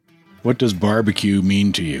What does barbecue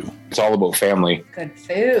mean to you? It's all about family. Good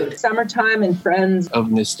food. Summertime and friends. Of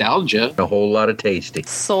nostalgia. A whole lot of tasty.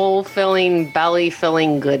 Soul-filling,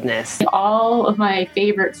 belly-filling goodness. All of my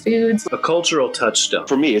favorite foods. A cultural touchstone.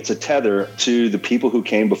 For me, it's a tether to the people who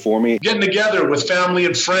came before me. Getting together with family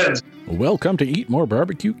and friends. Welcome to Eat More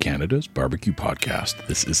Barbecue, Canada's barbecue podcast.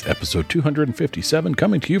 This is episode 257,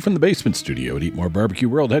 coming to you from the basement studio at Eat More Barbecue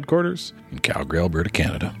World Headquarters in Calgary, Alberta,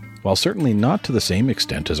 Canada. While certainly not to the same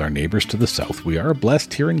extent as our neighbors to the south, we are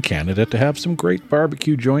blessed here in Canada to have some great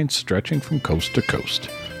barbecue joints stretching from coast to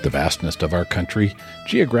coast. The vastness of our country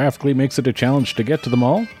geographically makes it a challenge to get to them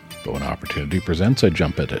all, but when opportunity presents, I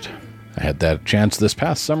jump at it. I had that chance this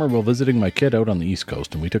past summer while visiting my kid out on the East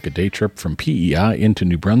Coast, and we took a day trip from PEI into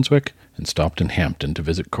New Brunswick and stopped in Hampton to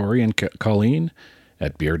visit Corey and Colleen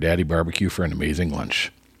at Beer Daddy Barbecue for an amazing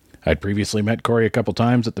lunch. I'd previously met Corey a couple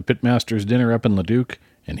times at the Pitmasters dinner up in Leduc,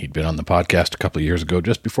 and he'd been on the podcast a couple years ago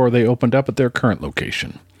just before they opened up at their current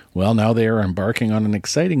location. Well, now they are embarking on an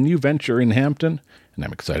exciting new venture in Hampton, and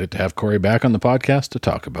I'm excited to have Corey back on the podcast to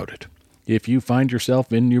talk about it. If you find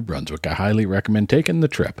yourself in New Brunswick, I highly recommend taking the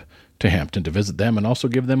trip to Hampton to visit them and also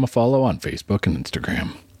give them a follow on Facebook and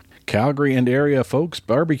Instagram. Calgary and area folks,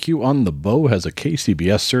 Barbecue on the Bow has a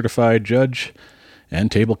KCBS certified judge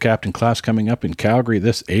and table captain class coming up in Calgary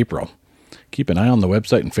this April. Keep an eye on the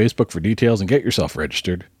website and Facebook for details and get yourself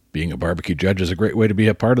registered. Being a barbecue judge is a great way to be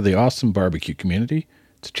a part of the awesome barbecue community.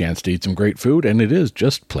 It's a chance to eat some great food, and it is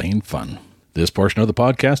just plain fun. This portion of the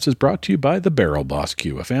podcast is brought to you by the Barrel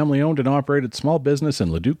BBQ, a family-owned and operated small business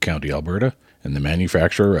in Leduc County, Alberta, and the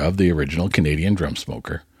manufacturer of the original Canadian drum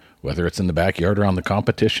smoker. Whether it's in the backyard or on the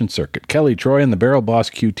competition circuit, Kelly, Troy, and the Barrel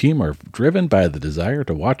BBQ team are driven by the desire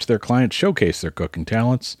to watch their clients showcase their cooking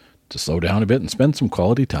talents, to slow down a bit and spend some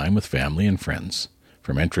quality time with family and friends.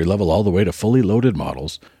 From entry-level all the way to fully loaded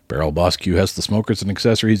models, Barrel BBQ has the smokers and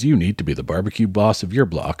accessories you need to be the barbecue boss of your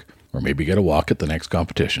block, or maybe get a walk at the next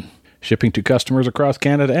competition. Shipping to customers across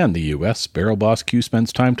Canada and the U.S., Barrel BBQ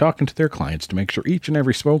spends time talking to their clients to make sure each and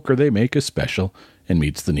every smoker they make is special and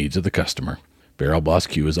meets the needs of the customer. Barrel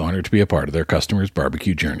BBQ is honored to be a part of their customers'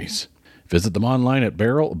 barbecue journeys. Visit them online at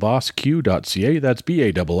barrelbossq.ca, that's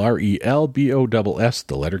BARRELBOSS,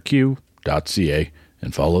 the letter Q.ca,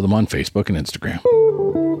 and follow them on Facebook and Instagram.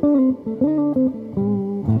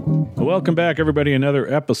 Welcome back, everybody, another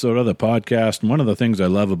episode of the podcast. One of the things I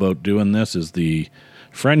love about doing this is the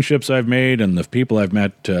friendships I've made and the people I've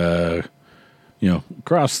met,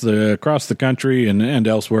 across the country and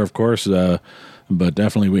elsewhere, of course, but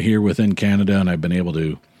definitely we're here within Canada, and I've been able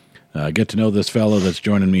to get to know this fellow that's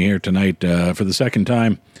joining me here tonight for the second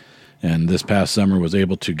time. And this past summer was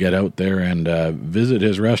able to get out there and visit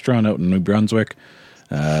his restaurant out in New Brunswick.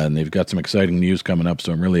 And they've got some exciting news coming up,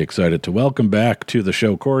 so I'm really excited to welcome back to the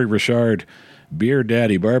show Corey Richard, Beer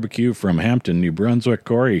Daddy Barbecue from Hampton, New Brunswick.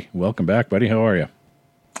 Corey, welcome back, buddy. How are you?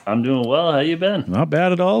 I'm doing well. How you been? Not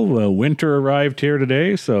bad at all. Winter arrived here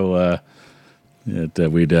today, so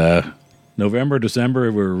November,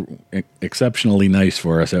 December were exceptionally nice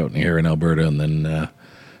for us out here in Alberta, and then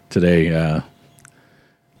today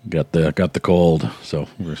got the cold. So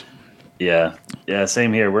yeah,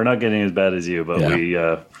 same here. We're not getting as bad as you, but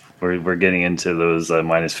we're getting into those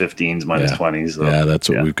minus 15s, minus 20s. So, yeah, that's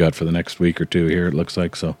what we've got for the next week or two here. It looks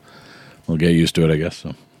like, so we'll get used to it, I guess.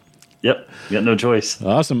 So. Yep, got no choice.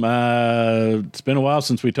 Awesome. It's been a while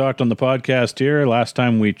since we talked on the podcast here. Last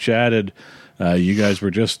time we chatted, you guys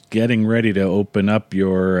were just getting ready to open up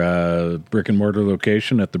your brick and mortar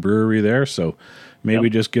location at the brewery there. So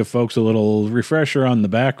maybe just give folks a little refresher on the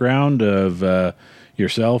background of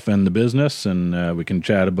yourself and the business, and we can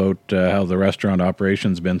chat about how the restaurant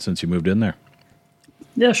operation's been since you moved in there.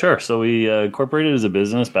 Yeah, sure. So we incorporated as a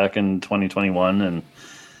business back in 2021, and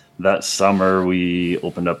that summer we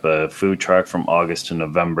opened up a food truck from August to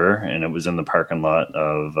November, and it was in the parking lot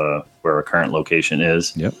of where our current location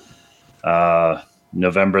is. Yep.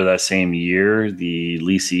 November that same year, the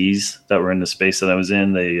leasees that were in the space that I was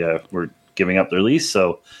in, they were giving up their lease.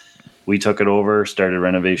 So we took it over, started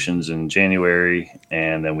renovations in January,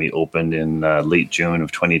 and then we opened in late June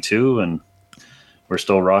of 22. And we're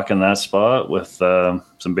still rocking that spot with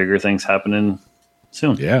some bigger things happening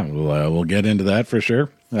soon. Yeah, we'll get into that for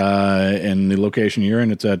sure. And the location you're in,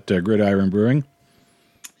 it's at Gridiron Brewing.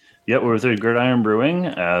 Yep, we're with Gridiron Brewing.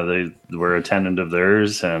 They were a tenant of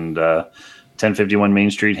theirs, and 1051 Main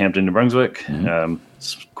Street, Hampton, New Brunswick. Mm-hmm.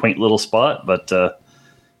 It's a quaint little spot, but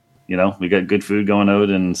we got good food going out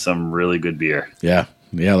and some really good beer. Yeah.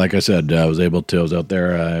 Like I said, I was out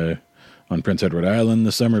there on Prince Edward Island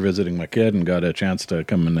this summer visiting my kid, and got a chance to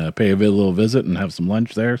come and pay a little visit and have some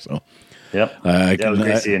lunch there. So Yep. It was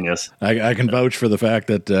great seeing you. I can vouch for the fact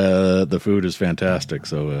that the food is fantastic.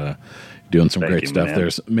 So doing some great stuff there.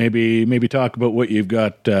 So maybe talk about what you've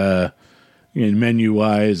got menu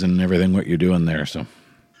wise and everything. What you're doing there. So.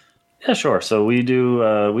 Yeah, sure. So we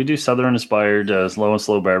do Southern inspired slow and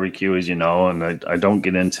slow barbecue, as you know, and I don't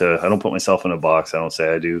put myself in a box. I don't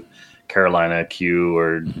say I do Carolina Q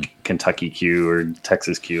or Kentucky Q or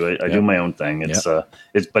Texas Q. I do my own thing.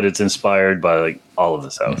 It's inspired by like all of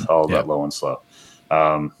the South, all of that low and slow.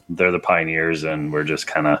 They're the pioneers, and we're just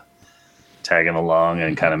kind of tagging along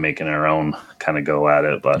and kind of making our own kind of go at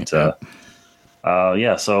it. But so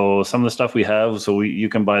some of the stuff we have, you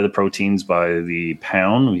can buy the proteins by the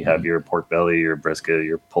pound. We have your pork belly, your brisket,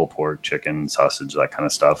 your pulled pork, chicken, sausage, that kind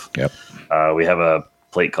of stuff. Yep. We have a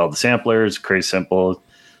plate called the sampler. It's pretty simple.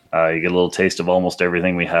 You get a little taste of almost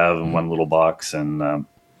everything we have in one little box, and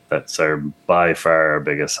that's by far our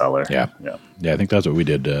biggest seller. Yeah. I think that's what we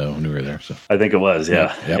did when we were there. So I think it was.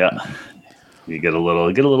 Yeah. You get a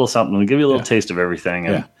little something. We give you a little taste of everything,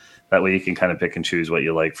 and that way you can kind of pick and choose what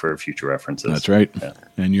you like for future references. That's right. Yeah.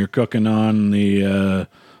 And you're cooking on the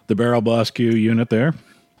Barrel Boss Q unit there.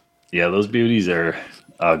 Yeah, those beauties are.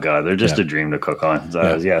 Oh God, they're just a dream to cook on. So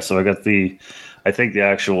I got I think the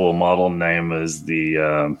actual model name is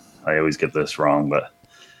I always get this wrong, but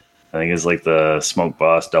I think it's like the Smoke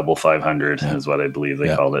Boss Double 500 is what I believe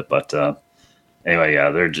they called it. But anyway,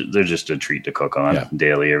 they're just a treat to cook on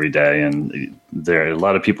daily, every day. And there a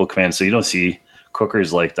lot of people come in, so you don't see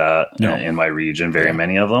cookers like that in my region, very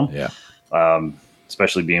many of them. Yeah.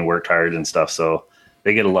 Especially being worked hard and stuff. So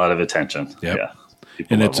they get a lot of attention. Yep. Yeah.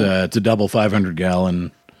 And it's a double 500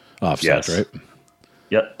 gallon offset, right?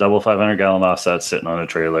 Yep, double 500-gallon offset sitting on a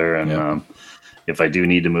trailer, and if I do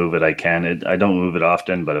need to move it, I can. I don't move it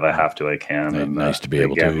often, but if I have to, I can. And nice to be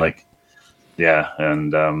able to.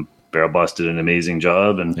 Barrel Boss did an amazing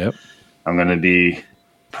job, and I'm going to be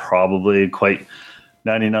probably quite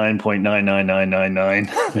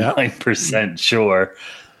 99.99999% sure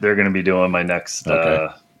they're going to be doing my next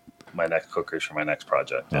cookers for my next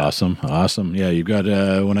project. Yeah. Awesome. Yeah, you've got.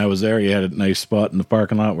 When I was there, you had a nice spot in the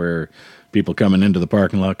parking lot where people coming into the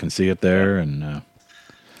parking lot can see it there, and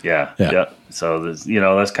so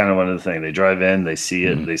that's kind of one of the things. They drive in, they see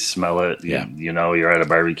it, they smell it. You're at a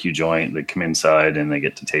barbecue joint. They come inside and they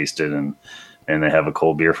get to taste it, and they have a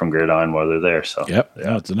cold beer from Gridiron while they're there. So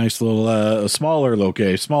it's a nice little smaller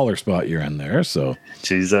spot you're in there. So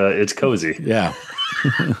it's cozy. Yeah.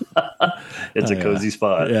 It's a cozy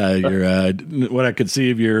spot. Yeah, you're what I could see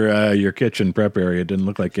of your kitchen prep area, it didn't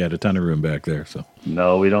look like you had a ton of room back there. So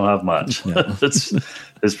no, we don't have much.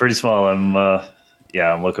 It's pretty small. I'm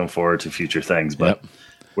looking forward to future things, but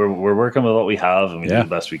we're working with what we have, and we do the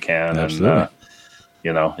best we can. Absolutely.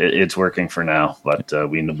 And it's working for now, but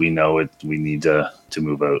we know it. We need to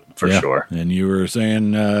move out for sure. And you were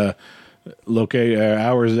saying hours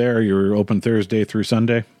there. You're open Thursday through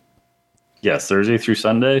Sunday. Yes, Thursday through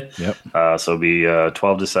Sunday. Yep. So it'll be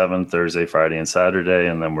 12 to 7 Thursday, Friday, and Saturday,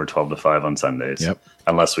 and then we're 12 to 5 on Sundays. Yep.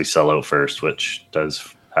 Unless we sell out first, which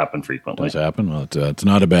does happen frequently. Does happen. Well, it's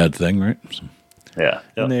not a bad thing, right? So. Yeah.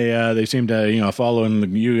 Yep. And they seem to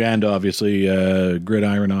following you and obviously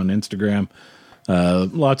Gridiron on Instagram.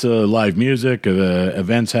 Lots of live music,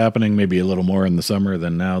 events happening. Maybe a little more in the summer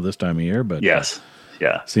than now this time of year, but yes,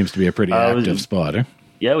 seems to be a pretty active spot.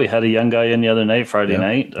 Yeah, we had a young guy in the other night, Friday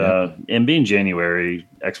night. And being January,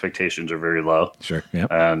 expectations are very low. Sure. Yeah.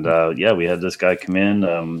 And we had this guy come in.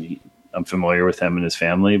 I'm familiar with him and his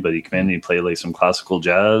family, but he came in and he played like some classical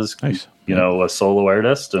jazz. Nice. A solo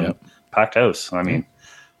artist, and packed house. I mean,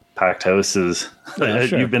 packed house is.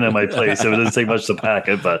 Sure. You've been at my place, so it doesn't take much to pack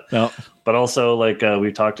it, but also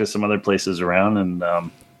we've talked to some other places around,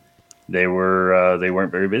 and they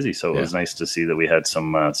weren't very busy, so it was nice to see that we had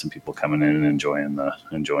some people coming in and enjoying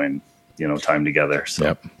time together.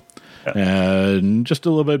 So, and just a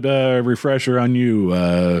little bit refresher on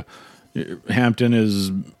you. Hampton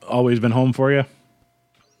has always been home for you.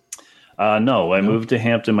 No, I moved to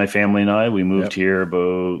Hampton. My family and we moved here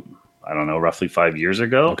about roughly 5 years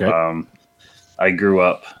ago. Okay. I grew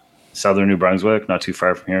up southern New Brunswick, not too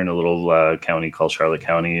far from here, in a little county called Charlotte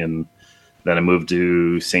County, and then I moved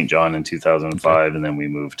to St. John in 2005, and then we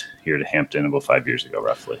moved here to Hampton about 5 years ago,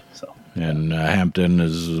 roughly. So, and Hampton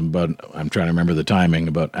is about, I'm trying to remember the timing,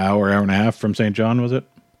 about hour and a half from St. John, was it?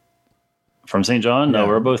 From St. John? No,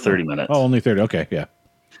 we're about 30 minutes. Oh, only 30. Okay, yeah.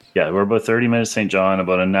 Yeah, we're about 30 minutes St. John,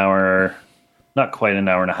 about an hour, not quite an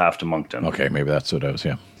hour and a half to Moncton. Okay, maybe that's what I was,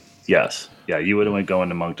 Yes. Yeah, you would have went going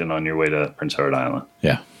to Moncton on your way to Prince Edward Island.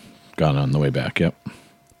 Yeah, gone on the way back, Yep.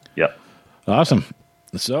 Yep. Awesome.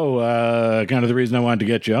 So, kind of the reason I wanted to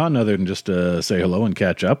get you on, other than just to say hello and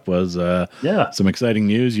catch up, was some exciting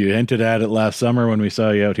news. You hinted at it last summer when we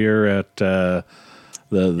saw you out here at the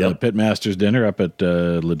Pitmasters dinner up at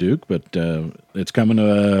Leduc, but it's coming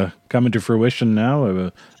to fruition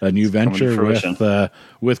now. A new venture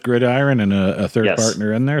with Gridiron and a third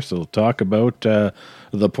partner in there. So, talk about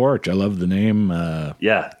the porch. I love the name.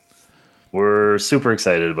 We're super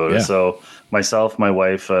excited about it. So myself, my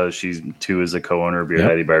wife, she's too is a co-owner of Beer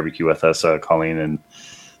Daddy Barbecue with us, Colleen, and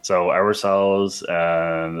so ourselves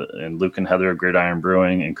and Luke and Heather of Gridiron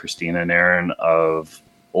Brewing and Christina and Aaron of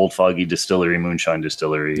Old Foggy Distillery, Moonshine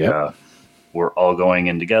Distillery. We're all going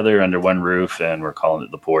in together under one roof, and we're calling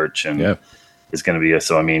it the porch. And it's going to be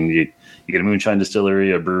you get a moonshine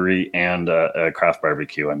distillery, a brewery, and a craft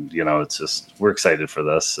barbecue, and it's just we're excited for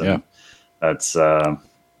this. And that's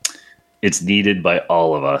it's needed by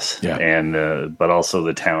all of us, and but also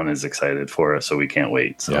the town is excited for it, so we can't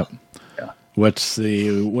wait. So, what's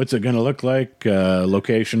it going to look like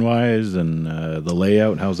location wise, and the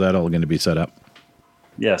layout? How's that all going to be set up?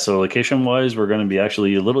 Yeah, so location wise, we're going to be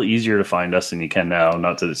actually a little easier to find us than you can now.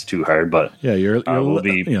 Not that it's too hard, but you're we'll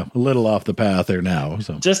be a little off the path there now.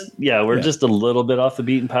 So we're just a little bit off the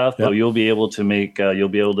beaten path, but you'll be able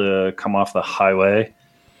to come off the highway.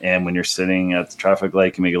 And when you're sitting at the traffic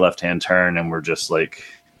light, you make a left-hand turn, and we're just like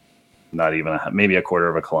not even maybe a quarter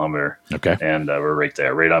of a kilometer. Okay. And we're right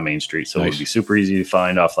there, right on Main Street. So it would be super easy to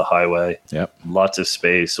find off the highway. Yep. Lots of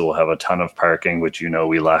space. So we'll have a ton of parking, which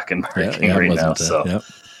we lack in parking right now. So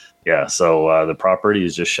the property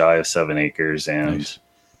is just shy of 7 acres, and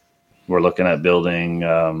we're looking at building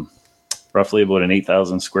roughly about an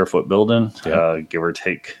 8,000 square foot building, give or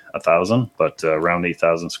take 1,000, but around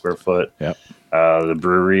 8,000 square foot. Yep. The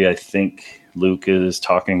brewery, I think Luke is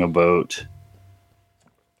talking about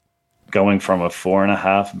going from a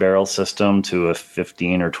 4.5 barrel system to a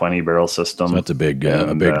 15 or 20 barrel system. So that's a big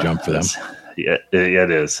jump for them. Yeah,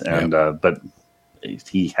 it is. And, but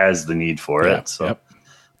he has the need for it. So,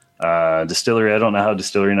 distillery, I don't know how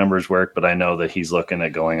distillery numbers work, but I know that he's looking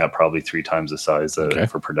at going up probably 3 times the size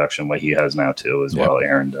for production, what he has now too, as well.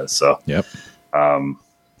 Aaron does. So,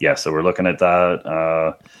 so we're looking at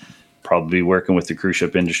that. Probably working with the cruise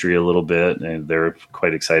ship industry a little bit, and they're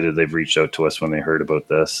quite excited. They've reached out to us when they heard about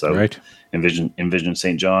this. So Envision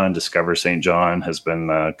St. John, Discover St. John has been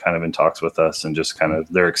kind of in talks with us, and just kind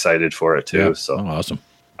of they're excited for it too. Yeah. So awesome.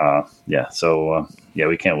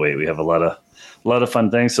 We can't wait. We have a lot of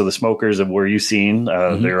fun things. So the smokers of where you've seen,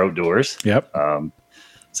 they're outdoors. Yep.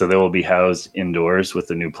 So they will be housed indoors with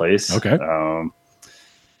the new place. Okay.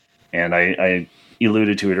 And I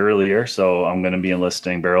alluded to it earlier, so I'm going to be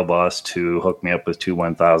enlisting Barrel Boss to hook me up with 2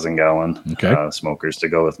 1,000 gallon smokers to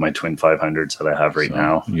go with my twin 500s that I have right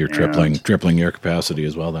now. You're tripling your capacity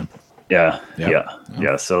as well then. Yeah.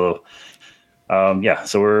 So,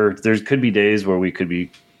 so there could be days where we could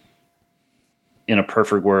be in a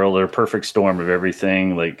perfect world or a perfect storm of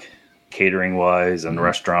everything, like catering wise and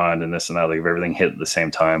restaurant and this and that. Like if everything hit at the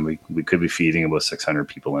same time, we could be feeding about 600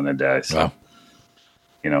 people in a day. So. Wow.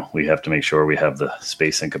 We have to make sure we have the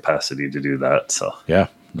space and capacity to do that. So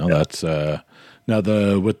that's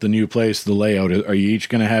now with the new place, the layout. Are you each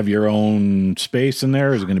going to have your own space in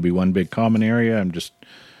there? Is it going to be one big common area? I'm just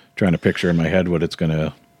trying to picture in my head how that's going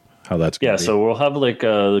to be. So we'll have like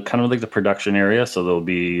kind of like the production area. So we'll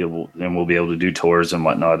be able to do tours and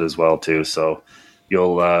whatnot as well too. So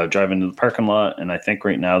you'll drive into the parking lot, and I think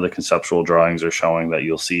right now the conceptual drawings are showing that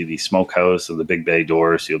you'll see the smokehouse and the big bay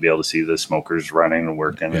doors. So you'll be able to see the smokers running and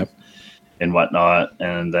working and whatnot.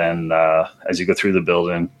 And then as you go through the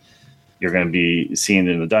building, you're going to be seeing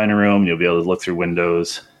it in the dining room. You'll be able to look through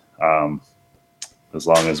windows. As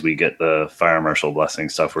long as we get the fire marshal blessing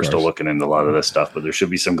stuff, we're still looking into a lot of this stuff, but there should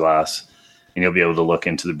be some glass, and you'll be able to look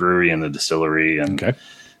into the brewery and the distillery and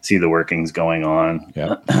see the workings going on.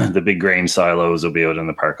 The big grain silos will be out in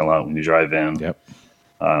the parking lot when you drive in.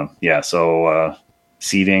 So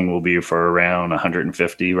seating will be for around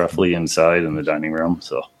 150 roughly inside in the dining room.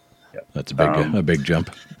 So that's a big jump.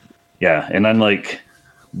 And unlike,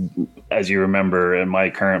 as you remember, in my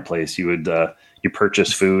current place, you would you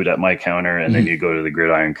purchase food at my counter, and then you go to the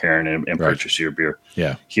Gridiron Cairn and purchase your beer.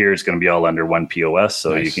 Here it's going to be all under one POS,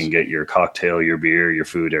 so you can get your cocktail, your beer, your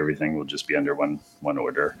food, everything will just be under one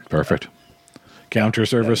order. Perfect. Counter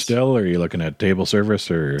service still, or are you looking at table service,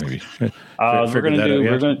 or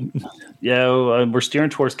we're steering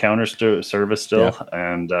towards counter service still,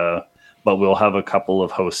 and but we'll have a couple of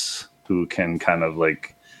hosts who can kind of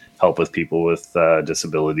like help with people with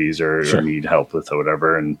disabilities or need help with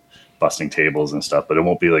whatever, and busting tables and stuff, but it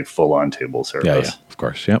won't be like full on table service. Of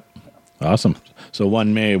course. Yep. Awesome. So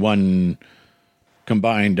one kind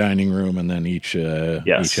combined dining room, and then each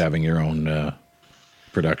having your own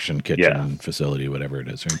production kitchen facility, whatever it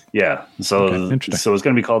is. Right? Yeah. So it's going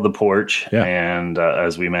to be called the Porch. Yeah. And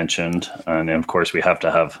as we mentioned, and of course we have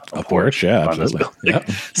to have a porch. Yeah, absolutely. Yeah.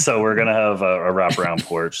 So we're going to have a wraparound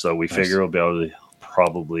porch. So we figure we'll be able to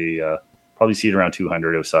probably seat around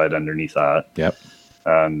 200 outside underneath that. Yep.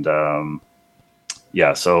 And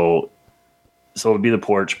so it'll be the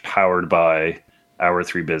Porch powered by our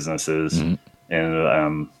three businesses. Mm-hmm.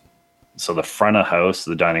 And so the front of house,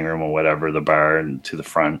 the dining room or whatever, the bar and to the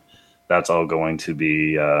front, that's all going to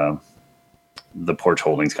be the Porch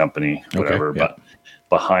Holdings Company, whatever. Okay, yeah. But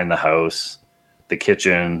behind the house, the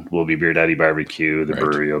kitchen will be Beer Daddy Barbecue. The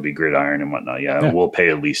brewery will be Gridiron and whatnot. Yeah, and we'll pay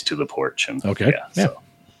a lease to the Porch. And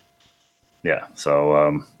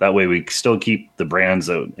So that way we still keep the brands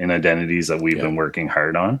and identities that we've been working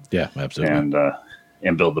hard on. Yeah, absolutely.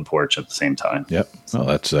 And build the Porch at the same time. Yep. Well,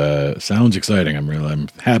 that's sounds exciting. I'm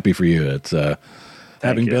happy for you. It's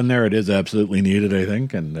having been there, it is absolutely needed, I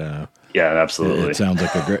think. And absolutely. It sounds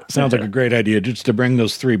like a great idea just to bring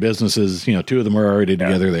those three businesses. You know, two of them are already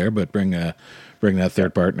together there, but bring that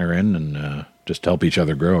third partner in and just help each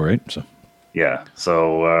other grow, right? So. Yeah.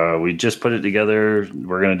 So we just put it together.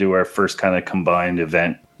 We're going to do our first kind of combined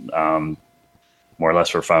event, more or less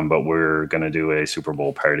for fun, but we're going to do a Super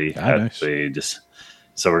Bowl party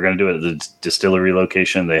So we're going to do it at the distillery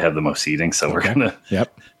location. They have the most seating. So we're going to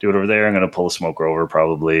do it over there. I'm going to pull a smoker over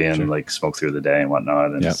probably and smoke through the day and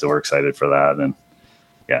whatnot. And so we're excited for that. And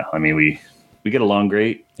I mean, we get along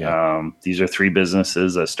great. Yeah. These are three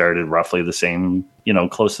businesses that started roughly the same,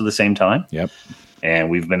 close to the same time. Yep.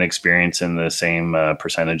 And we've been experiencing the same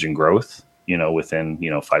percentage in growth, within,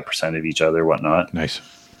 5% of each other, whatnot. Nice.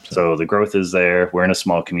 So the growth is there. We're in a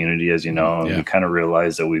small community, as you know, and we kind of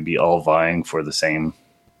realized that we'd be all vying for the same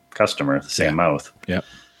customer, the same mouth. Yeah.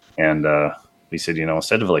 And we said,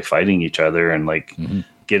 instead of fighting each other and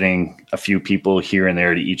getting a few people here and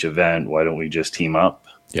there to each event, why don't we just team up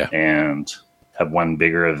and have one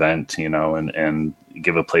bigger event, and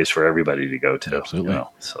give a place for everybody to go to. Absolutely.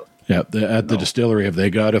 So at the distillery, have they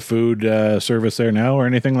got a food service there now or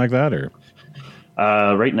anything like that? Or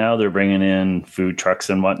right now they're bringing in food trucks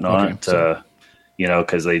and whatnot. Okay,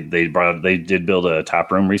 because they did build a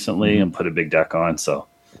tap room recently and put a big deck on, so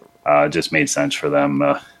it just made sense for them.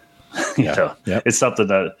 It's something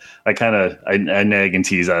that I nag and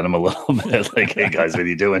tease at them a little bit, like, "Hey guys, what are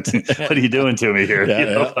you doing? What are you doing to me here?"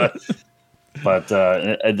 But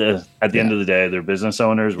at the end of the day, they're business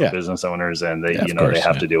owners. We're business owners, and they they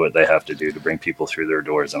have to do what they have to do to bring people through their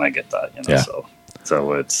doors, and I get that.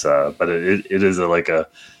 So it's but it is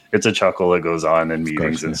it's a chuckle that goes on in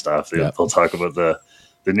meetings and stuff. They'll talk about the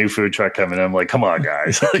new food truck coming in. I'm like, come on,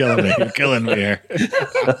 guys. You're killing me here.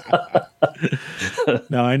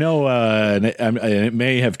 Now, I know it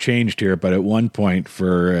may have changed here, but at one point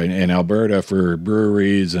in Alberta for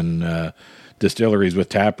breweries and distilleries with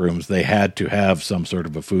tap rooms, they had to have some sort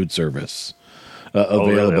of a food service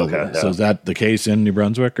available. Really? Okay, so is that the case in New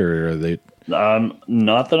Brunswick, or are they?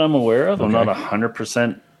 Not that I'm aware of. I'm not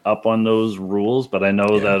 100% up on those rules, but I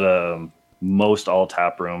know that most all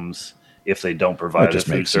tap rooms, if they don't provide a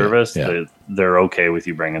food service, they're okay with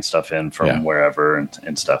you bringing stuff in from wherever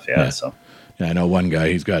and stuff. So I know one guy,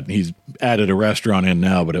 he's added a restaurant in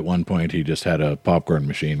now, but at one point he just had a popcorn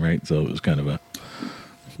machine, right? So it was kind of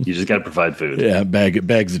you just got to provide food. Yeah,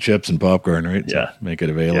 bags of chips and popcorn, right? So make it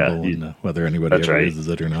available, whether anybody ever uses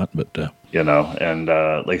it or not. But and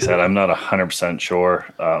like I said, I'm not 100% sure.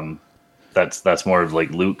 That's more of like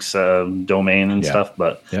Luke's domain and stuff.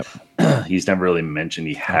 But he's never really mentioned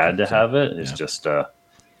he had to have it. It's just, but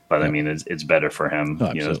I mean, it's better for him.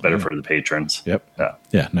 It's better for the patrons. Yep.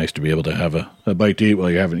 Yeah. Nice to be able to have a bite to eat while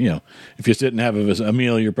you're having. If you sit and have a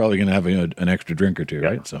meal, you're probably going to have an extra drink or two,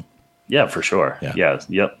 right? So. Yeah, for sure. Yeah.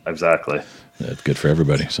 Yep. Exactly. That's good for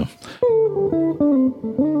everybody. So.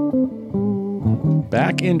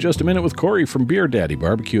 Back in just a minute with Corey from Beer Daddy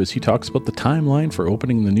Barbecue as he talks about the timeline for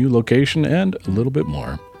opening the new location and a little bit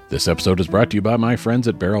more. This episode is brought to you by my friends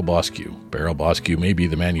at Barrel Boss Q. Barrel Boss Q may be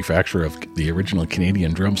the manufacturer of the original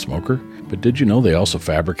Canadian drum smoker, but did you know they also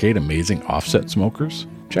fabricate amazing offset smokers?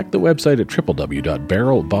 Check the website at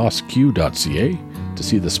www.barrelbossq.ca to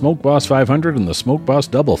see the Smoke Boss 500 and the Smoke Boss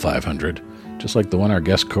Double 500, just like the one our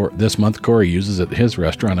guest this month Corey uses at his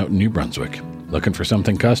restaurant out in New Brunswick. Looking for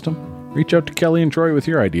something custom? Reach out to Kelly and Troy with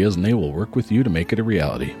your ideas and they will work with you to make it a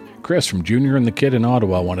reality. Chris from Junior and the Kid in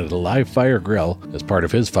Ottawa wanted a live fire grill as part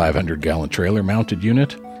of his 500-gallon trailer mounted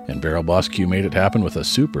unit, and Barrel Boss Q made it happen with a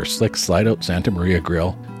super slick slide-out Santa Maria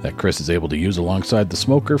grill that Chris is able to use alongside the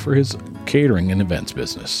smoker for his catering and events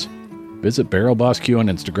business. Visit Barrel Boss Q on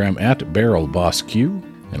Instagram at Barrel Boss Q.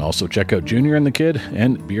 And also check out Junior and the Kid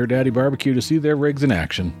and Beer Daddy Barbecue to see their rigs in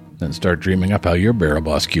action. Then start dreaming up how your Barrel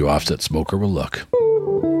Boss Q offset smoker will look.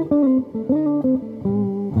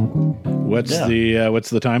 What's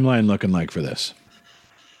the timeline looking like for this?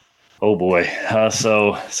 Oh boy.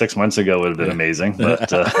 So 6 months ago would have been amazing, but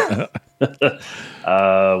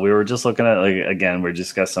we were just looking at, like, again, we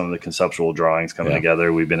just got some of the conceptual drawings coming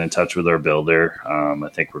together. We've been in touch with our builder. I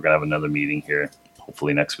think we're going to have another meeting here,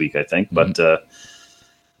 hopefully next week, I think, but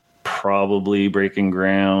probably breaking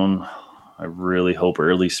ground. I really hope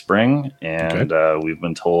early spring. And we've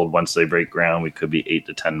been told once they break ground, we could be 8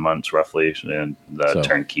 to 10 months roughly. And the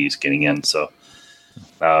turnkey's getting in. So,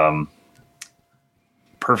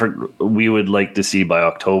 perfect. We would like to see by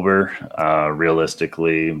October.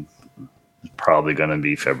 Realistically, probably going to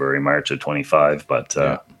be February, March of 25. But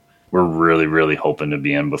we're really, really hoping to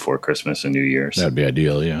be in before Christmas and New Year's. That'd be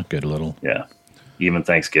ideal. Yeah. Get a little. Yeah. Even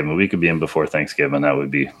Thanksgiving. We could be in before Thanksgiving. That would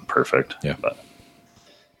be perfect. Yeah. But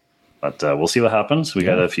we'll see what happens. We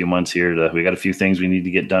got a few months here. We got a few things we need to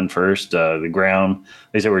get done first. The ground,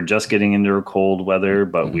 they said we're just getting into cold weather,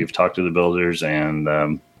 but we've talked to the builders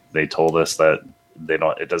and they told us that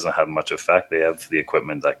it doesn't have much effect. They have the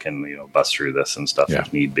equipment that can, bust through this and stuff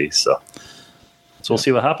if need be. So we'll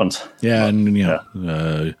see what happens. Yeah.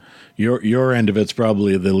 And, your end of it's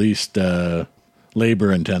probably the least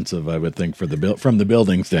labor intensive, I would think, from the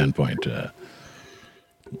building standpoint.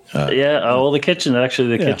 Well, the kitchen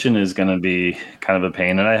kitchen is going to be kind of a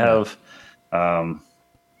pain, and I have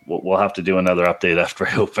we'll have to do another update after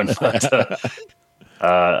I open, but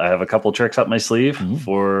I have a couple tricks up my sleeve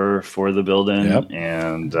for the building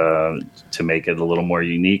and to make it a little more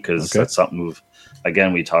unique, because that's something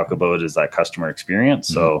we talk about is that customer experience.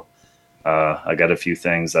 So I got a few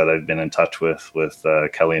things that I've been in touch with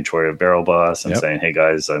Kelly and Troy of Barrel Boss and saying, hey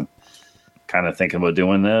guys, I'm kind of thinking about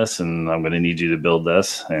doing this and I'm going to need you to build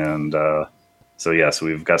this. And so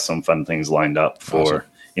we've got some fun things lined up for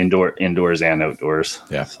indoors and outdoors.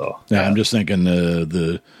 Yeah. So I'm just thinking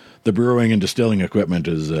the brewing and distilling equipment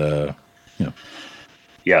is a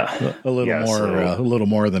little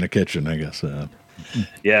more than a kitchen, I guess.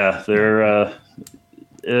 They're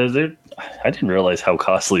I didn't realize how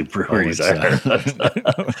costly breweries are.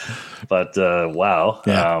 But wow.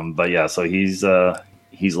 Yeah. So he's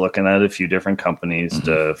looking at a few different companies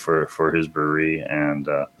for his brewery, and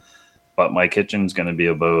but my kitchen's going to be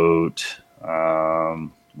about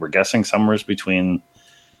we're guessing somewhere between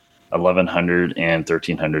 1,100 and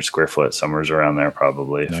 1,300 square foot, somewhere around there,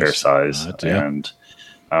 probably. Nice. Fair size. And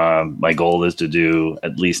my goal is to do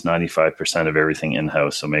at least 95% of everything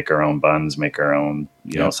in-house. So make our own buns, make our own,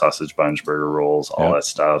 sausage buns, burger rolls, all that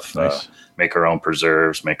stuff. Nice. Make our own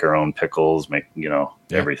preserves, make our own pickles, make,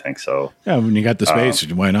 everything. So when you got the space,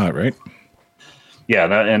 why not, right? Yeah.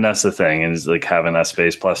 And that's the thing, is like having that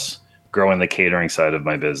space, plus growing the catering side of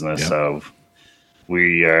my business. So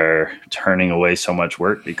we are turning away so much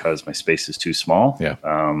work because my space is too small. Yeah.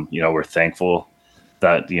 We're thankful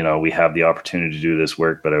that, we have the opportunity to do this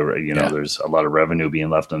work, but, there's a lot of revenue being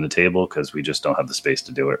left on the table because we just don't have the space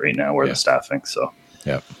to do it right now or the staffing. So,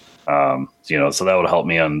 so that would help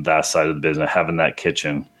me on that side of the business, having that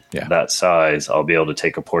kitchen, that size. I'll be able to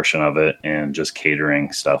take a portion of it, and just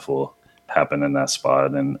catering stuff will happen in that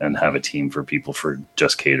spot, and have a team for people for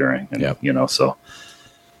just catering. And,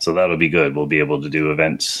 so that'll be good. We'll be able to do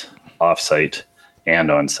events off-site and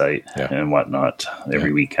on-site and whatnot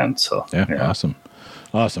every weekend. So,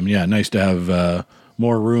 Awesome. Yeah. Nice to have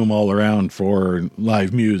more room all around for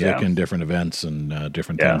live music and different events and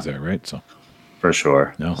different things there. Right. So for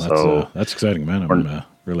sure. No, that's exciting, man. I'm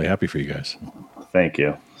really happy for you guys. Thank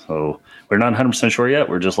you. So we're not 100% sure yet.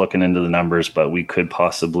 We're just looking into the numbers, but we could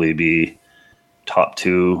possibly be top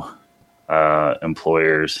 2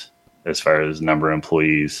 employers as far as number of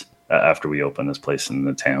employees after we open this place in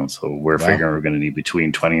the town. So we're figuring we're going to need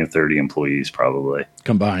between 20 and 30 employees probably.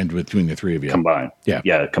 Combined between the three of you. Combined. Yeah.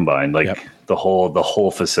 Yeah. Combined. Like the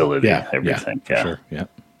whole facility, everything. Yeah. Sure. Yeah.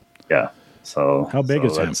 Yeah. So how big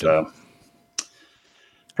is Hampton?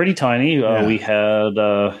 Pretty tiny. We had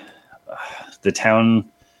the town,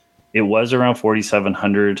 it was around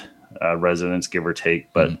 4,700 residents, give or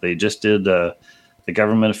take, but they just did, the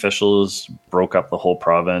government officials broke up the whole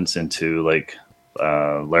province into like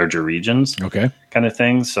larger regions, kind of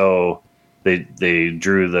thing. So they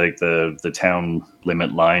drew like the town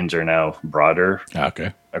limit lines are now broader,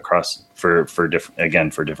 across for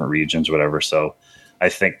different regions, whatever. So I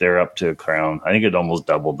think they're up to around, I think it almost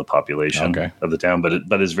doubled the population of the town, but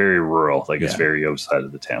it's very rural, like it's very outside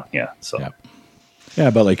of the town. Yeah. So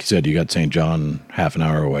but like you said, you got St. John half an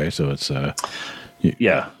hour away, so it's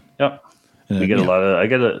we get a lot of.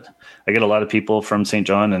 I get a lot of people from St.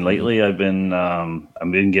 John, and lately I've been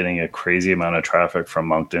getting a crazy amount of traffic from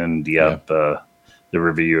Moncton, Dieppe, the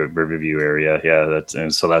Riverview area. Yeah, that's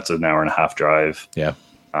an hour and a half drive. Yeah.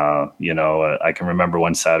 I can remember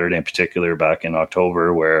one Saturday in particular back in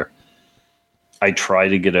October where I try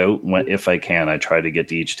to get out if I can. I try to get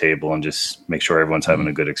to each table and just make sure everyone's having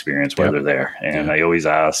a good experience while they're there. And I always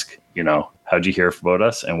ask, how'd you hear about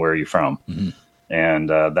us and where are you from? Mm-hmm. And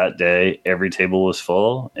that day, every table was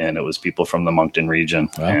full, and it was people from the Moncton region,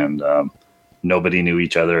 and nobody knew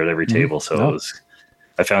each other at every table. So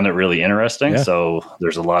I found it really interesting. Yeah. So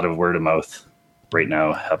there's a lot of word of mouth right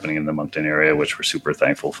now happening in the Moncton area, which we're super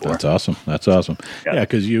thankful for. That's awesome. Yeah,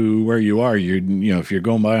 because where you are, if you're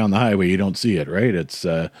going by on the highway, you don't see it, right? It's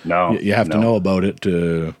you have to know about it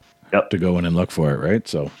to go in and look for it, right?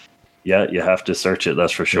 So yeah, you have to search it.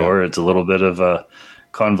 That's for sure. Yeah. It's a little bit of a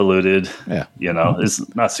convoluted. Yeah,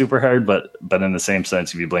 it's not super hard, but in the same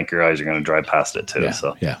sense, if you blink your eyes, you're going to drive past it too. Yeah.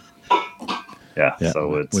 So yeah.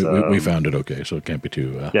 So it's we found it okay, so it can't be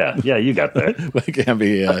too. You got there.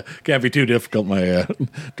 It can't be too difficult. My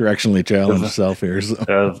directionally challenged self here.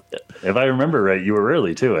 So. If I remember right, you were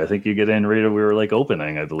early too. I think you get in right. We were like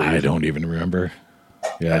opening, I believe. I don't even remember.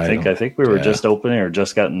 Yeah, I think we were just opening or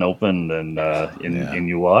just gotten opened, and in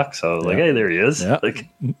you walk. So hey, there he is. Yeah.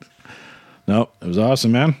 No, it was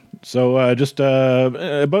awesome, man. So just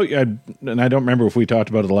about you, and I don't remember if we talked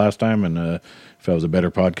about it the last time, and if I was a better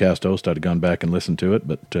podcast host, I'd have gone back and listened to it.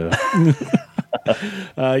 But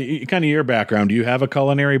kind of your background. Do you have a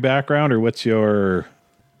culinary background, or what's your?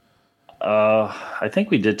 I think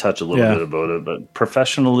we did touch a little bit about it, but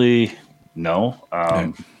professionally, no.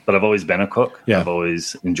 But I've always been a cook. Yeah. I've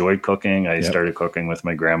always enjoyed cooking. I started cooking with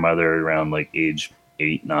my grandmother around like age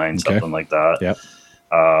 8, 9, something like that. Yep.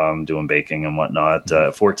 Doing baking and whatnot.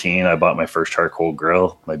 At 14, I bought my first charcoal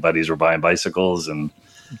grill. My buddies were buying bicycles, and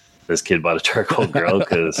this kid bought a charcoal grill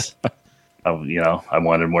because, I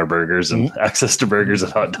wanted more burgers and access to burgers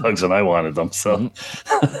and hot dogs when I wanted them. So,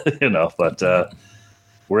 but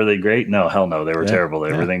were they great? No, hell no. They were terrible.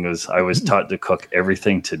 Everything was. I was taught to cook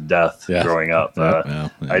everything to death growing up. I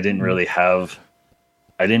didn't really have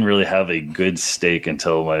a good steak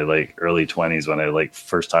until my early 20s when I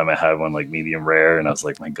first time I had one medium rare, and I was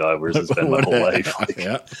like, my God, where's this been my whole life?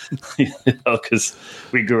 Because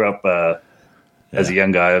we grew up as a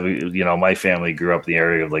young guy. My family grew up in the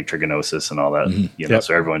area of Trigonosis and all that.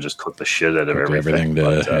 So everyone just cooked the shit out of everything.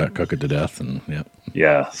 Cook it to death, and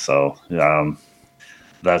So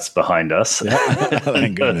that's behind us.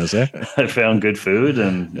 Thank goodness. I found good food,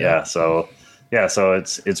 and so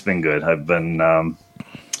it's been good. I've been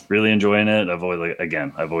really enjoying it. I've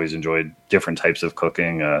always enjoyed different types of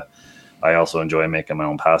cooking. I also enjoy making my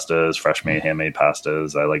own pastas, fresh made, handmade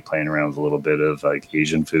pastas. I like playing around with a little bit of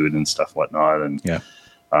Asian food and stuff, whatnot. And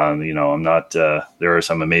I'm not. There are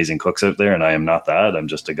some amazing cooks out there, and I am not that. I'm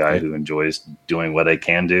just a guy who enjoys doing what I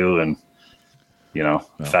can do, and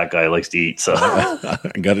fat guy likes to eat, so I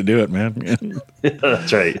got to do it, man.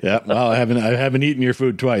 That's right. Yeah. Well, I haven't eaten your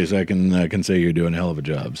food twice. I can say you're doing a hell of a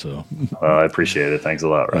job. So I appreciate it. Thanks a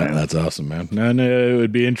lot, Ryan. That's awesome, man. And it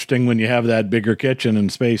would be interesting when you have that bigger kitchen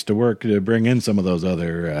and space to work to bring in some of those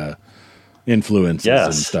other influences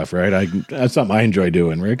and stuff, right? That's something I enjoy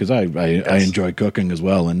doing, right? Because I enjoy cooking as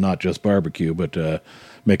well, and not just barbecue, but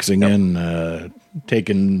mixing in,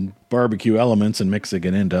 taking barbecue elements and mixing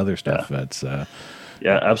it into other stuff. That's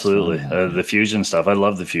absolutely. The fusion stuff. I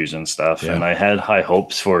love the fusion stuff, and I had high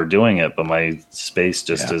hopes for doing it, but my space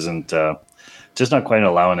just isn't just not quite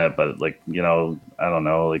allowing it. But I don't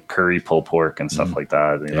know, curry pulled pork and stuff like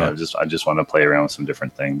that. I just want to play around with some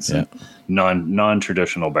different things. And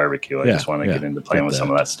non-traditional barbecue. I just want to get into playing with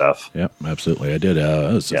some of that stuff. Yeah, absolutely. I did.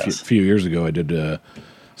 It was a few years ago. I did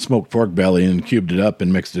smoked pork belly and cubed it up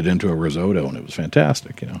and mixed it into a risotto, and it was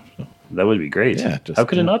fantastic. So. That would be great. Yeah, how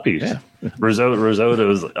could it not be? Yeah. Risotto is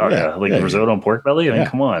risotto and pork belly. I mean,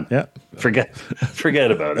 come on. Yeah. Forget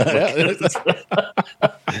about it.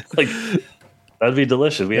 That'd be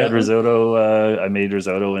delicious. We had risotto. I made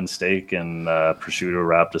risotto and steak and prosciutto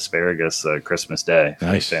wrapped asparagus Christmas Day for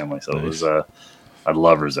my family. So it was. I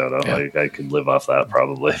love risotto. I could live off that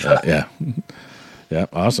probably. Yeah,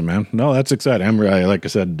 awesome, man. No, that's exciting. I'm really, like I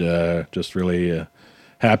said, just really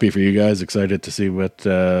happy for you guys. Excited to see what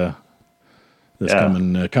this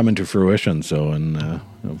coming to fruition. So, and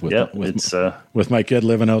with my kid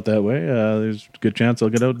living out that way, there's a good chance I'll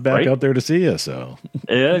get out there to see you. So,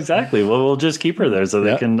 yeah, exactly. Well, we'll just keep her there so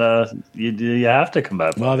they can. You have to come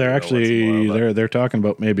back. Well, they're actually they're talking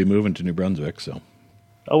about maybe moving to New Brunswick. So.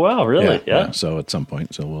 Oh wow! Really? Yeah. So at some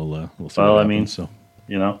point, so we'll see. Well, I mean,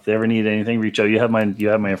 if they ever need anything, reach out. You have my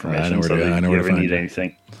information. If you ever need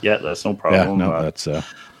anything, that's no problem. Yeah, no, that's. I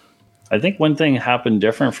think one thing happened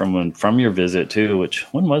different from your visit too.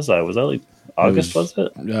 When was that? Was that like August? Was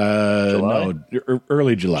it? July? No,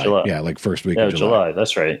 early July. Yeah, like first week of July.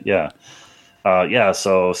 That's right. Yeah.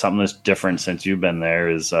 So something that's different since you've been there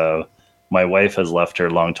is my wife has left her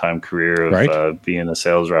longtime career of being a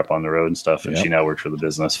sales rep on the road and stuff, and she now works for the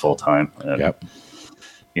business full time. Yep.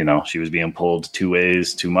 She was being pulled two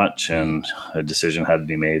ways too much, and a decision had to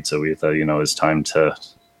be made. So we thought, it's time to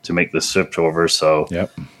make the switch over. So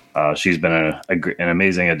she's been an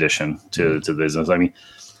amazing addition to the business. I mean,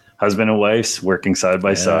 husband and wife working side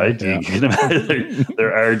by side. You can imagine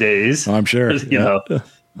there are days. I'm sure.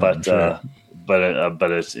 But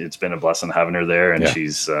it's been a blessing having her there, and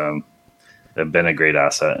she's been a great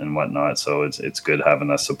asset and whatnot. So it's good having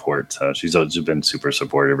that support. She's always been super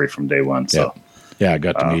supportive right from day one. So I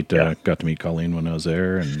got to meet Colleen when I was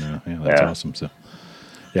there, and that's awesome. So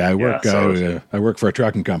I work I work for a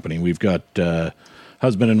trucking company. We've got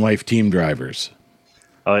husband and wife team drivers.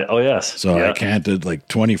 Oh yes. So I can't do like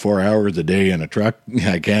 24 hours a day in a truck.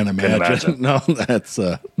 I can't imagine. No, that's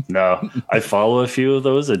no. I follow a few of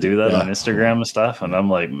those that do that on Instagram and stuff, and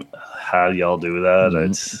I'm like, how do y'all do that?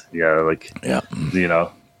 It's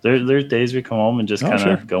there's days we come home and just kind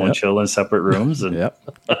of go and chill in separate rooms and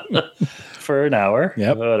for an hour,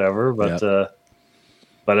 whatever. But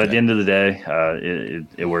at the end of the day,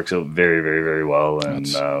 it works out very, very, very well, and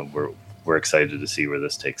we're excited to see where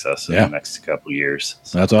this takes us in the next couple of years.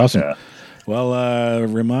 So, that's awesome. Yeah. Well,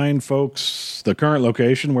 remind folks the current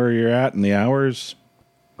location where you're at and the hours.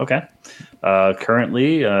 Okay.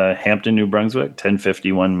 Currently, Hampton, New Brunswick,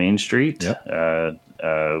 1051 Main Street. Yep.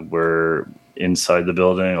 We're inside the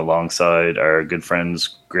building alongside our good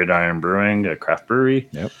friends Gridiron Brewing, a craft brewery.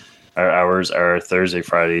 Yep. Our hours are Thursday,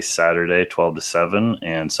 Friday, Saturday, 12 to 7,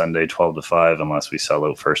 and Sunday, 12 to 5, unless we sell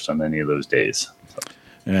out first on any of those days. So,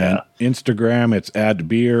 and Instagram, it's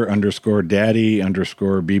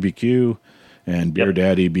 @beer_daddy_BBQ and Beer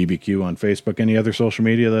Daddy BBQ on Facebook. Any other social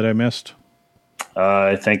media that I missed?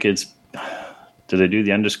 I think it's... Did I do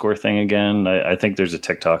the underscore thing again? I think there's a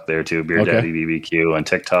TikTok there too, Beer Daddy BBQ on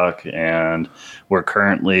TikTok. And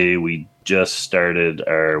we just started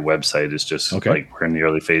our website. It's just like we're in the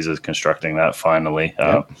early phases constructing that finally.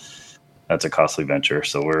 That's a costly venture.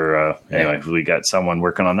 So we're, anyway, we got someone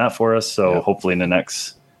working on that for us. So hopefully in the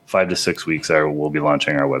next 5 to 6 weeks, we'll be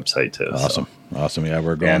launching our website too. Awesome. Awesome. Yeah,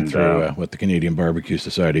 we're going through, with the Canadian Barbecue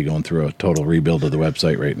Society, going through a total rebuild of the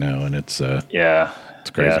website right now. And it's, it's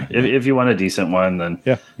crazy. Yeah. If you want a decent one, then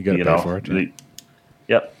you got to pay for it.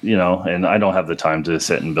 And I don't have the time to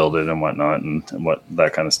sit and build it and whatnot and what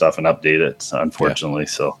that kind of stuff and update it, unfortunately.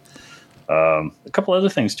 So a couple other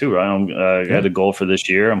things too, Ryan. I had a goal for this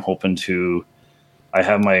year. I'm hoping I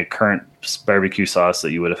have my current barbecue sauce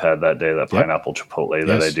that you would have had that day, that pineapple chipotle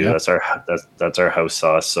that I do. Yep. That's our house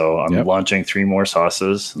sauce. So I'm launching 3 more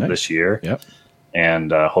sauces this year. Yep.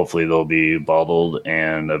 And hopefully they'll be bottled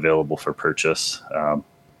and available for purchase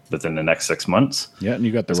within the next 6 months. Yeah, and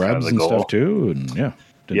you got the rubs and stuff too, and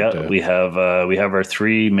we have our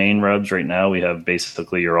 3 main rubs right now. We have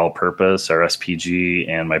basically your all-purpose, our SPG,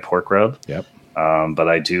 and my pork rub. Yep. But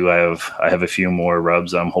I have a few more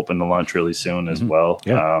rubs I'm hoping to launch really soon as well.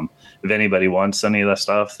 Yeah. If anybody wants any of that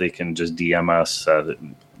stuff, they can just DM us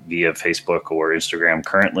via Facebook or Instagram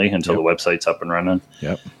currently until the website's up and running.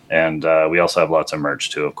 Yep. And we also have lots of merch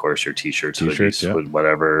too, of course, your t-shirts with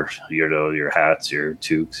whatever, your hats, your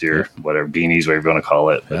toques, your whatever, beanies, whatever you want to call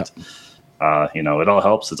it. But, it all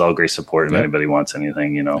helps. It's all great support. If anybody wants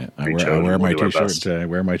anything, reach out. I wear my t-shirt. I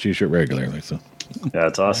wear my t-shirt regularly. So. Yeah,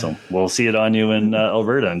 that's awesome. We'll see it on you in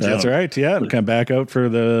Alberta. That's right. Yeah, and come back out for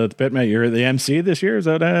the pit mate. You're the MC this year. Is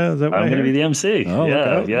that I'm going to be the MC. Oh,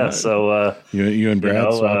 yeah. So you and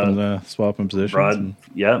Brad swapping positions. Brad,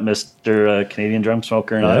 Mr. Canadian Drum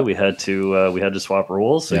Smoker, and we had to swap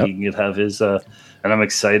roles so he can have his. And I'm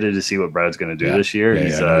excited to see what Brad's going to do this year.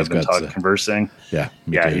 He's been conversing.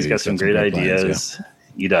 He's got some great ideas. Plans,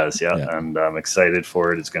 He does, and I'm excited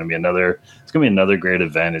for it. It's going to be another great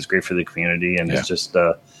event. It's great for the community, and it's just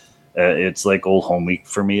it's like old home week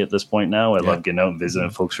for me at this point now. I love getting out and visiting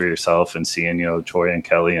folks for yourself and seeing Troy and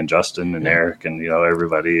Kelly and Justin and Eric and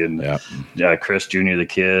everybody and Chris Jr. the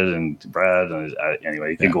kid and Brad and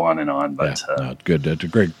anyway you could go on and on. But good. It's a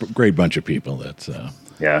great bunch of people. That's.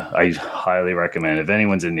 I highly recommend if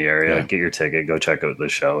anyone's in the area, get your ticket, go check out the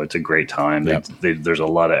show. It's a great time. There's a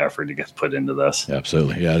lot of effort to get put into this.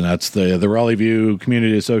 Absolutely. Yeah. And that's the Raleigh View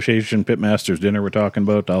Community Association Pitmasters dinner we're talking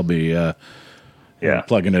about. I'll be,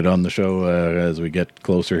 plugging it on the show as we get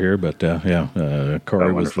closer here. But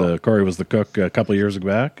Corey was the cook a couple of years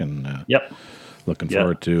back, and looking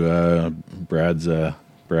forward to Brad's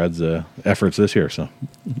efforts this year. So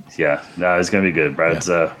it's gonna be good. Brad's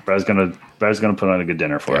gonna put on a good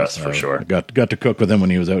dinner for us for sure. Got to cook with him when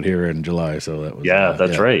he was out here in July, so that was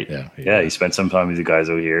that's right. He spent some time with you guys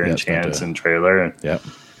out here in Chance and Trailer. And,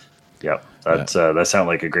 that sounded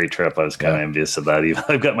like a great trip. I was kind of envious of that. Even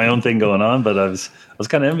I've got my own thing going on, but I was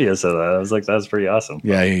kind of envious of that. I was like, that's pretty awesome.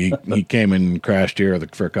 Yeah, he came and crashed here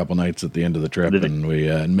for a couple nights at the end of the trip, and we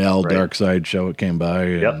Mel Dark Side Show came by,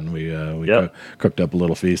 and we cooked up a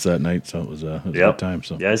little feast that night. So it was a good time.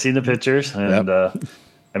 So I seen the pictures, and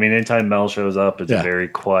I mean, anytime Mel shows up, it's a very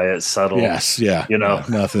quiet, subtle. Yes,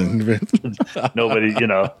 nothing. Nobody,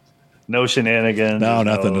 no shenanigans. No,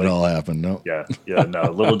 nothing at all happened. No.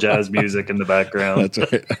 No. Little jazz music in the background. That's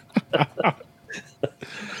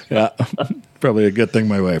right. Probably a good thing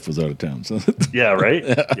my wife was out of town. So. Right?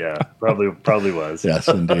 Yeah, probably was. Yes,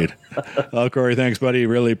 indeed. Well, Corey, thanks, buddy.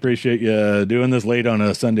 Really appreciate you doing this late on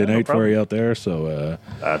a Sunday night for you out there. So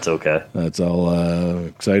that's okay. That's all.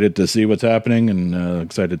 Excited to see what's happening, and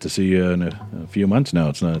excited to see you in a few months now.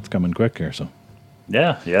 It's coming quick here. So.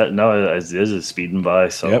 No, it is speeding by.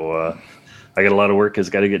 So I got a lot of work that's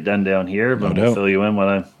got to get done down here, but we'll fill you in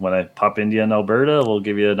when I pop into you in Alberta. We'll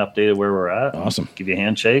give you an update of where we're at. Awesome. Give you a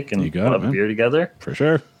handshake and we'll have a beer together. For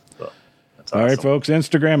sure. So, that's all awesome. right, folks.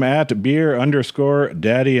 Instagram at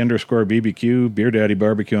beer_daddy_BBQ, Beer Daddy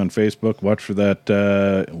Barbecue on Facebook. Watch for that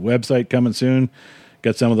website coming soon.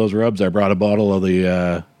 Get some of those rubs. I brought a bottle of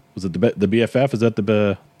the was it the BFF? Is that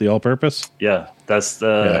the all-purpose? Yeah, that's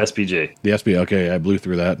the SPG. The SPG. Okay, I blew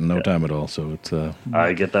through that in no time at all. So it's.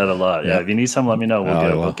 I get that a lot. Yeah, if you need some, let me know.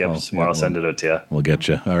 We'll get some more. I'll send it out to you. We'll get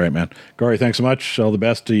you. All right, man. Corey, thanks so much. All the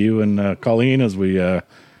best to you and Colleen as we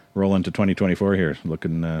roll into 2024 here.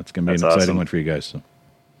 Looking, it's going to be an exciting one for you guys. So.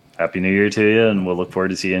 Happy New Year to you, and we'll look forward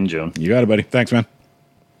to see you in June. You got it, buddy. Thanks, man.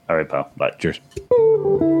 All right, pal. Bye. Cheers.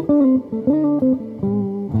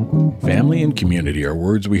 Family and community are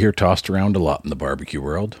words we hear tossed around a lot in the barbecue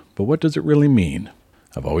world, but what does it really mean?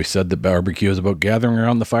 I've always said that barbecue is about gathering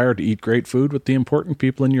around the fire to eat great food with the important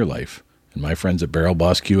people in your life, and my friends at Barrel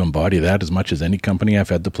Boss Q embody that as much as any company I've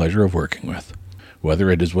had the pleasure of working with. Whether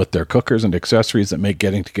it is with their cookers and accessories that make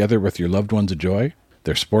getting together with your loved ones a joy,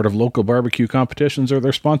 their support of local barbecue competitions, or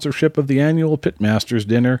their sponsorship of the annual Pitmasters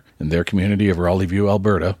Dinner in their community of Raleigh View,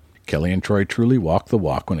 Alberta, Kelly and Troy truly walk the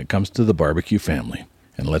walk when it comes to the barbecue family.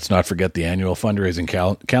 And let's not forget the annual fundraising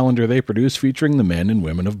calendar they produce featuring the men and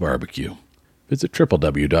women of barbecue. Visit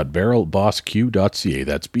www.barrelbossq.ca.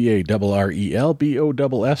 That's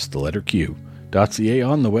BARRELBOSS, the letter Q.ca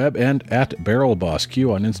on the web, and at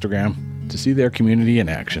BarrelBossQ on Instagram to see their community in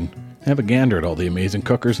action. Have a gander at all the amazing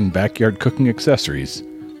cookers and backyard cooking accessories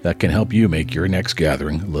that can help you make your next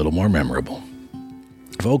gathering a little more memorable.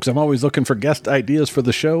 Folks, I'm always looking for guest ideas for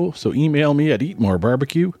the show, so email me at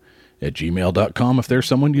eatmorebarbecue@gmail.com if there's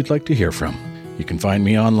someone you'd like to hear from. You can find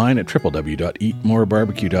me online at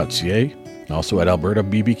www.eatmorebarbecue.ca and also at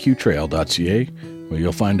albertabbqtrail.ca, where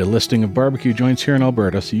you'll find a listing of barbecue joints here in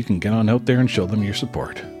Alberta so you can get on out there and show them your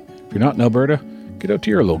support. If you're not in Alberta, get out to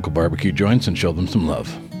your local barbecue joints and show them some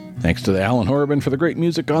love. Thanks to the Alan Horobin for the great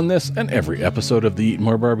music on this and every episode of the Eat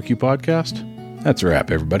More Barbecue podcast. That's a wrap,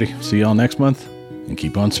 everybody. See y'all next month, and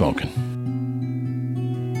keep on smoking.